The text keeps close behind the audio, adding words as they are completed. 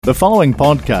The following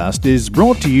podcast is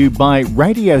brought to you by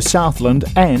Radio Southland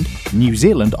and New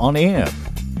Zealand On Air.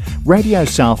 Radio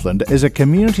Southland is a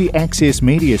community access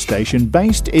media station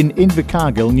based in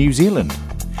Invercargill, New Zealand.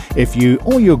 If you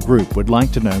or your group would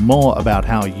like to know more about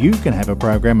how you can have a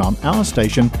program on our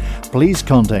station, please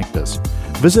contact us.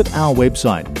 Visit our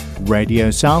website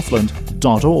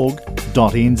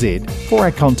radiosouthland.org.nz for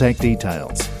our contact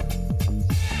details.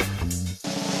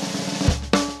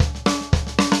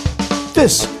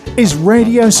 This is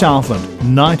Radio Southland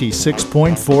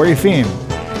 96.4 FM,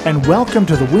 and welcome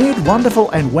to the weird, wonderful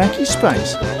and wacky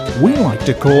space we like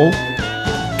to call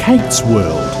Kate's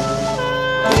World.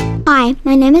 Hi,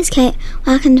 my name is Kate.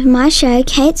 Welcome to my show,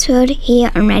 Kate's World,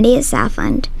 here on Radio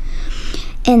Southland.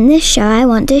 In this show, I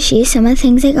want to share some of the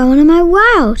things that go on in my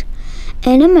world.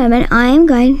 In a moment, I am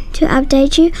going to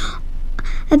update you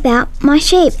about my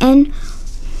sheep and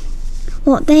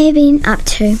what they have been up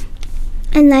to.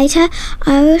 And later,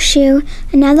 I will share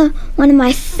another one of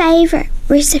my favourite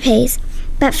recipes.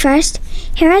 But first,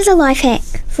 here is a life hack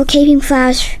for keeping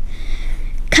flowers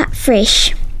cut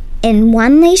fresh. In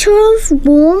 1 litre of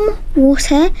warm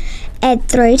water, add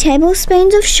 3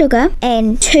 tablespoons of sugar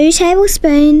and 2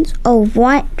 tablespoons of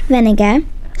white vinegar.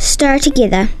 Stir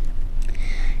together.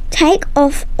 Take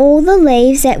off all the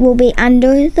leaves that will be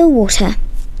under the water.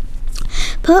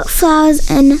 Put flowers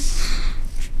in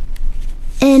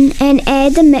and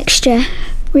add the mixture.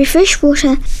 Refresh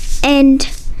water and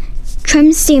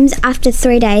trim stems after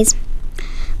 3 days.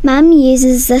 Mum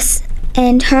uses this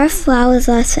and her flowers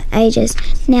last for ages.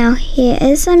 Now here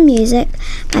is some music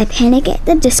by Panic at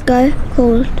the Disco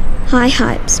called High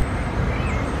Hopes.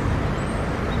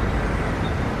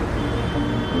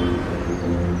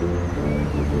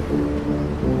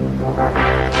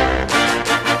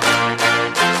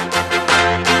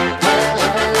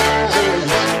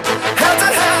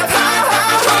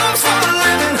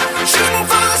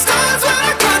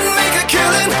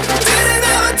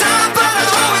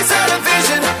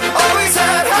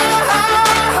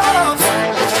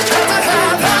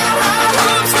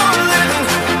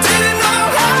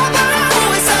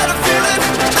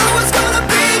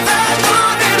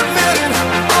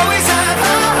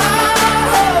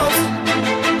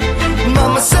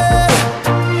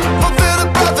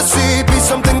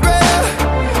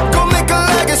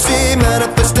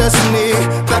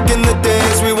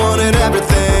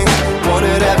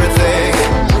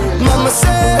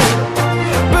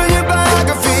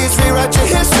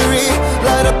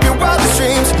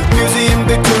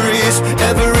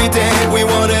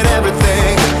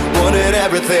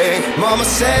 Mama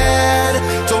said,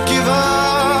 don't give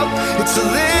up, it's a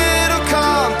little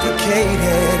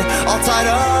complicated, all tied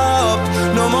up,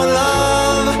 no more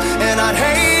love, and I'd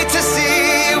hate to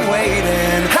see you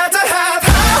waiting. Had to have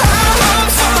high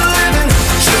hopes for a living,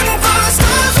 shooting for the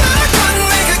stars but I couldn't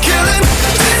make a killing,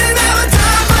 didn't have a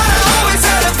dime but I always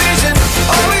had a vision,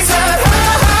 always had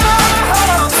high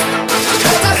hopes.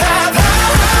 Had to have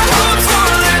high hopes for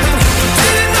a living,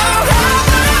 didn't know how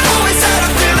but I always had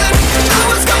a feeling I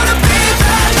was gonna be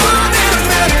that one in a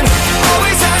million,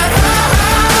 always had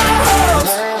high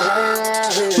hopes.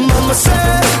 Mama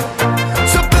said,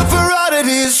 something for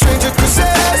oddities, stranger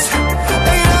cruises,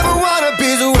 ain't ever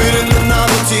wannabes, waiting the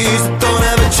novelties that don't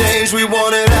ever change. We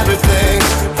wanted everything,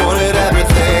 wanted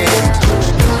everything.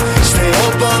 Stay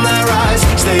up on that rise,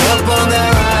 stay up on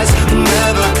that rise,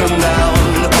 never come down.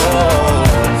 Oh,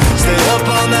 stay up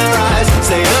on that rise,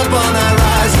 stay up on that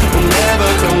rise, never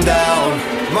come down.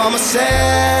 Mama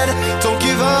said, don't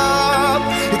give up,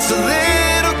 it's a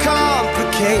little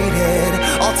complicated,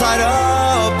 all tied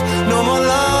up, no more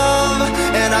love,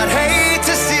 and I'd hate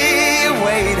to see you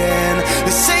waiting.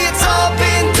 They say it's all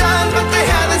been done, but they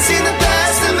haven't seen the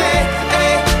best of me.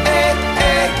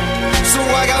 So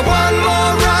I got one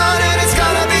more run, and it's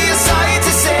gonna be a sight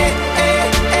to see.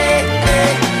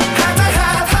 Had to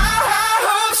have high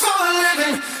hopes for a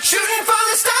living, shooting for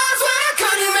the stars when I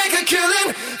couldn't make a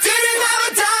killing. Didn't have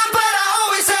a dime, but I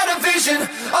always had a vision,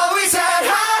 always had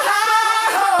high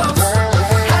hopes.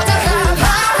 Had to have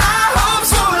high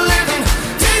hopes for a living,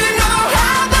 didn't know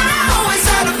how, but I always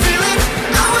had a feeling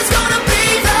I was gonna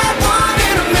be that one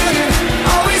in a million,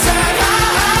 always had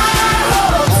high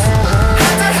hopes.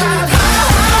 Had to have high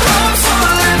hopes for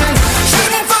a living,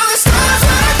 shooting for the stars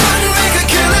when I couldn't make a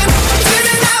killing.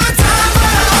 Didn't have a dime,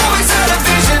 but I always had a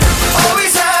vision,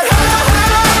 always had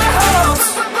high hopes.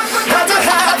 Had to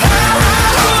have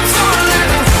high hopes for a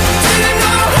living, didn't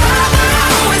know how, but I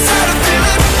always had a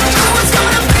feeling I was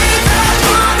gonna be that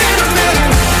one in a million,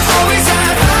 always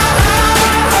had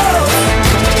high hopes.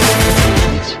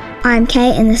 I'm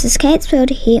Kate and this is Kate's World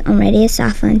here on Radio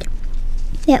Southland.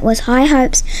 That was High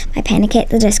Hopes by Panic at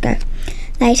the Disco.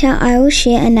 Later I will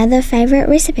share another favourite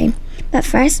recipe. But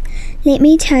first, let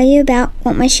me tell you about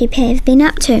what my sheep have been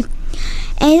up to.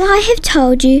 As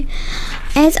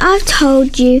I've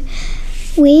told you,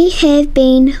 we have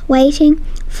been waiting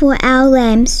for our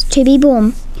lambs to be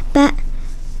born. But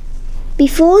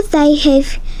before they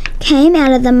have came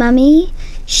out of the mummy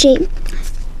sheep,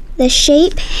 the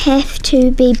sheep have to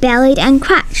be bellied and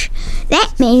crushed.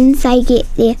 That means they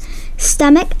get their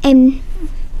stomach and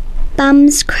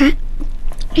bums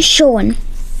shorn.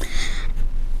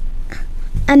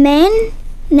 A man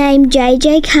named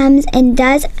JJ comes and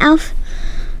does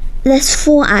this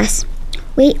for us.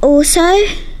 We also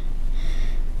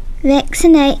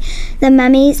vaccinate the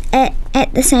mummies at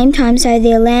the same time so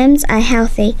their lambs are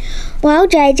healthy. While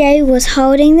JJ was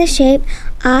holding the sheep,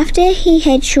 after he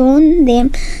had shorn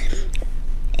them,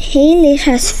 he let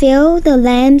us feel the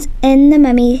lambs in the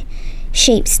mummy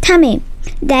sheep's tummy.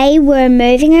 They were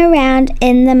moving around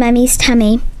in the mummy's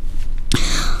tummy.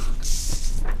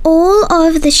 All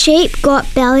of the sheep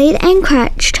got bellied and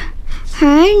crushed.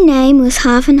 Her name was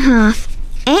Half and Half.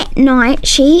 At night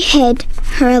she had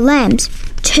her lambs,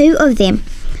 2 of them.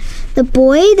 The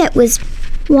boy that was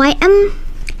white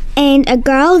and a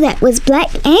girl that was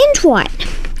black and white.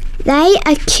 They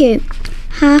are cute.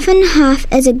 Half and Half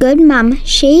is a good mum.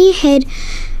 She had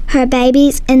her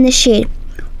babies in the shed.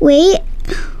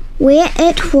 Where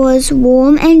it was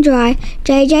warm and dry,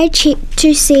 JJ checked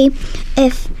to see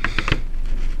if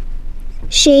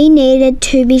she needed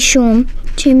to be shorn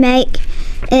to make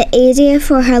it easier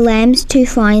for her lambs to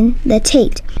find the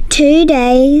teat. 2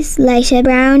 days later,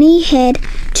 Brownie had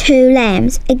 2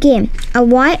 lambs. Again, a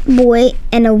white boy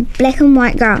and a black and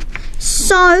white girl.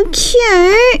 So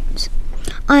cute!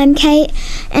 I'm Kate,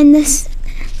 and this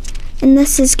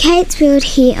is Kate's World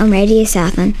here on Radio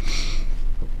Southland.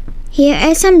 Here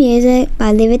is some music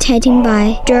by Levitating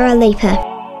by Dua Lipa.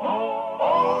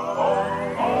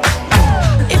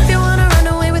 If you wanna run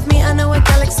away with me, I know a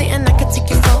galaxy and I can take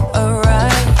you for a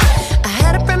ride. I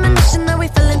had a premonition that we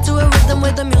fell into a rhythm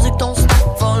where the music don't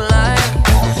stop for life.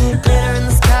 Glitter in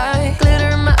the sky, glitter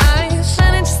in my eyes,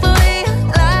 shining just the way I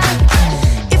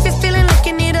like. If you're feeling like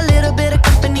you need a little bit of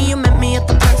company, you met me at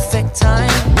the perfect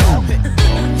time.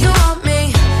 You want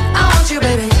me, I want you,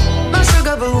 baby, my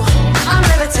sugar boo. I'm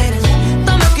levitating,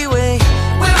 the Milky Way,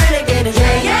 we're renegading.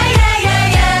 Yeah, yeah, yeah, yeah,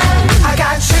 yeah. I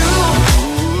got you,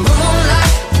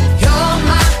 moonlight, you're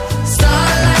my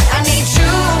starlight. I need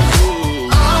you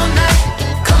all night.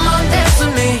 Come on, dance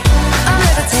with me. I'm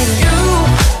levitating. You,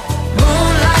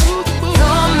 moonlight,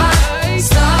 you're my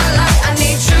starlight. I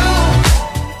need you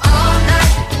all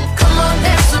night. Come on,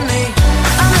 dance with me.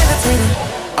 I'm levitating.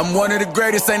 I'm one of the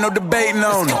greatest, ain't no debating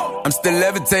on it. I'm still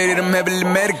levitated, I'm heavily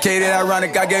medicated.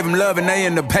 Ironic, I gave him love and they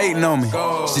end up hating on me.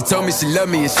 She told me she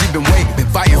loved me and she been waiting. Been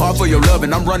fighting hard for your love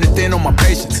and I'm running thin on my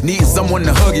patience. Needing someone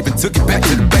to hug, even took it back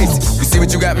to the basics. You see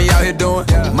what you got me out here doing?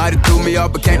 Might have threw me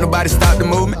off, but can't nobody stop the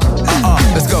movement.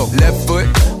 Let's go. Left foot,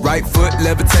 right foot,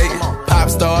 levitating. Pop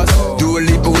stars, do a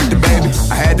leap with the baby.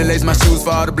 I had to lace my shoes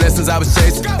for all the blessings I was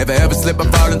chasing. If I ever slip, I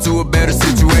fall into a better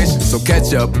situation. So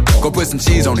catch up, go put some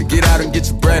cheese on it, get out and get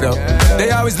your bread up. They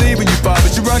always leave when you fall,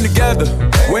 but you run together.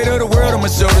 Weight of the world on my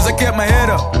shoulders, I kept my head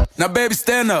up. Now baby,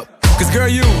 stand up, cause girl,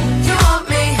 you want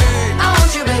me, I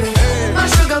want you, baby, my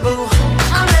sugar boo.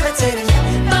 I'm levitating,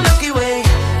 the Milky Way,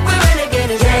 we're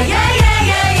renegading. Yeah, yeah, yeah,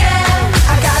 yeah,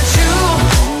 yeah. I got you,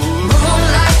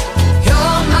 moonlight,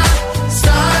 you're my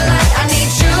starlight. I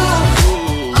need you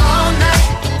all night.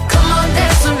 Come on,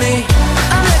 dance with me.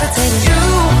 I'm levitating. You,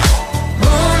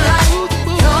 moonlight,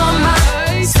 you're my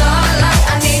starlight.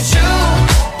 I need you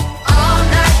all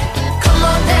night. Come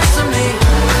on, dance with me.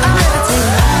 I'm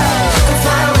levitating. You can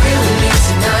fly away with me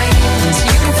tonight.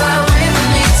 You can fly away with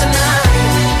me tonight.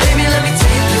 Baby, let me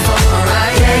take you for a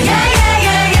ride. Yeah, yeah, yeah,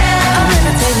 yeah, yeah. I'm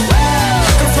levitating.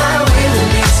 You can fly away with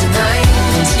me tonight.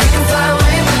 You can fly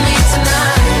away with me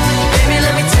tonight. Baby,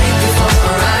 let me take you for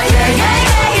a ride. Yeah, yeah,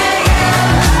 yeah, yeah,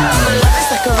 yeah. My love is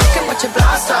like a rocket, watch it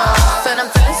blast off. And I'm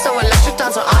feeling so electric,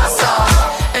 down to awesome.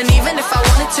 And even if I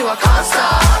wanted to, I can't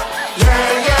stop. Yeah,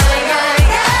 yeah, yeah,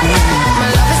 yeah. My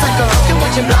love is like a rocket,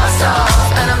 watch it blast off.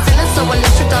 And I'm feeling so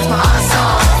electric, down my ass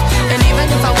off. And even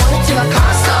if I wanted to, I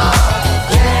can't stop.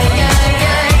 Yeah, yeah,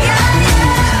 yeah,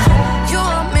 yeah. You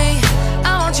want me,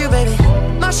 I want you, baby,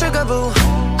 my sugar boo.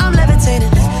 I'm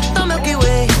levitating, the Milky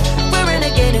Way, we're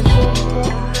renegading.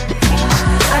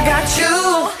 I got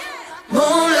you,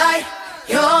 moonlight,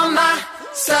 you're my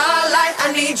starlight.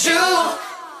 I need you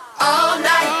all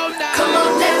night. Come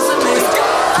on, dance with me.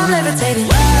 I'm levitating.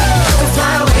 You can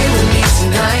fly away with me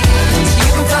tonight.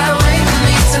 You can fly away with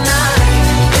me tonight.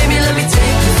 Baby, let me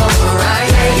take you for a ride.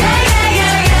 Yeah,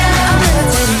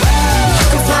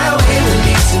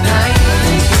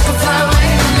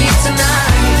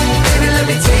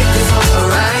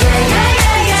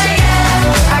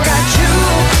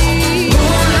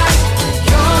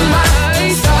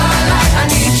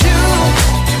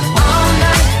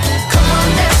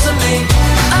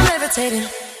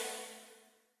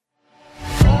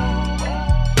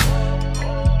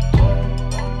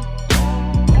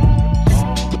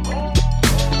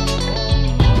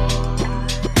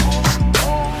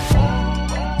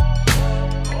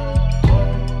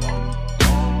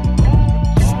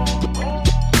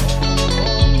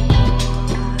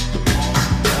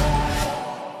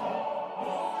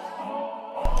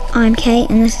 I'm Kate,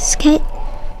 and this is Kate's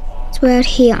World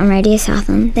here on Radio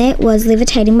Southland. That was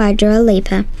Levitating by Dua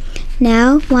Lipa.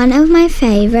 Now, one of my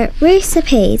favourite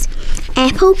recipes,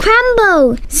 apple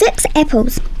crumble. 6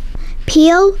 apples.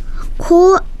 Peel,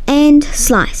 core and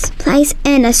slice. Place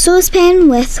in a saucepan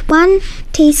with 1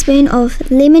 teaspoon of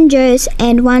lemon juice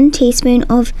and 1 teaspoon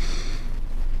of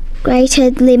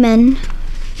grated lemon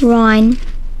rind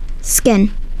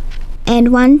skin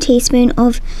and 1 teaspoon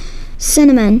of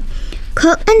cinnamon.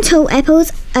 Cook until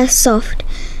apples are soft.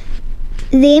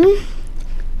 Then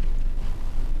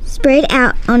spread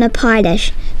out on a pie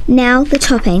dish. Now the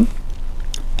topping.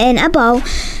 In a bowl,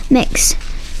 mix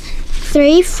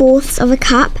 3/4 of a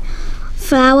cup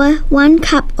flour, 1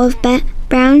 cup of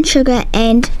brown sugar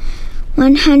and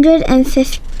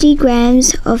 150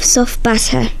 grams of soft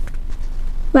butter.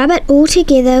 Rub it all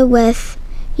together with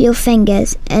your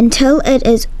fingers until it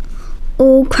is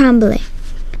all crumbly.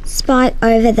 Spike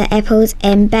over the apples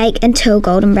and bake until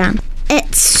golden brown.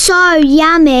 It's so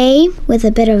yummy with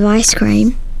a bit of ice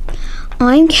cream.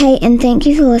 I'm Kate, and thank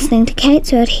you for listening to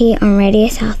Kate's World here on Radio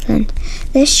Southland.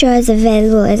 This show is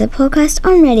available as a podcast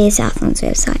on Radio Southland's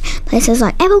website. Places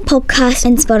like Apple Podcasts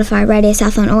and Spotify. Radio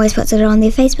Southland always puts it on their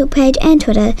Facebook page and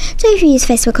Twitter, so if you use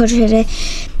Facebook or Twitter,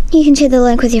 you can share the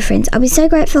link with your friends. I'll be so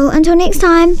grateful. Until next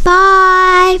time,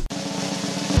 bye!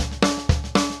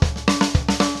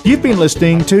 You've been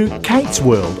listening to Kate's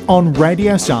World on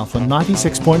Radio Southland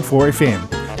 96.4 FM.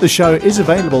 The show is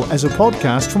available as a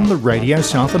podcast from the Radio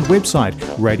Southland website,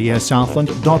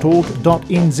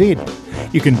 radiosouthland.org.nz.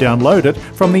 You can download it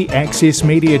from the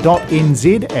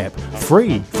accessmedia.nz app,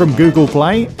 free from Google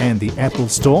Play and the Apple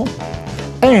Store.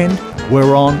 And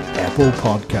we're on Apple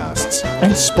Podcasts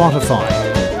and Spotify.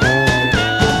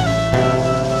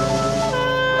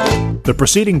 The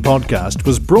preceding podcast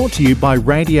was brought to you by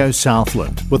Radio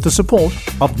Southland with the support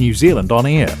of New Zealand On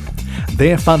Air.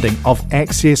 Their funding of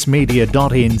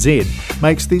accessmedia.nz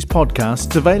makes these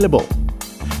podcasts available.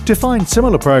 To find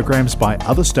similar programs by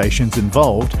other stations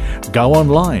involved, go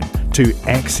online to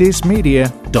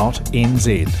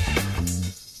accessmedia.nz.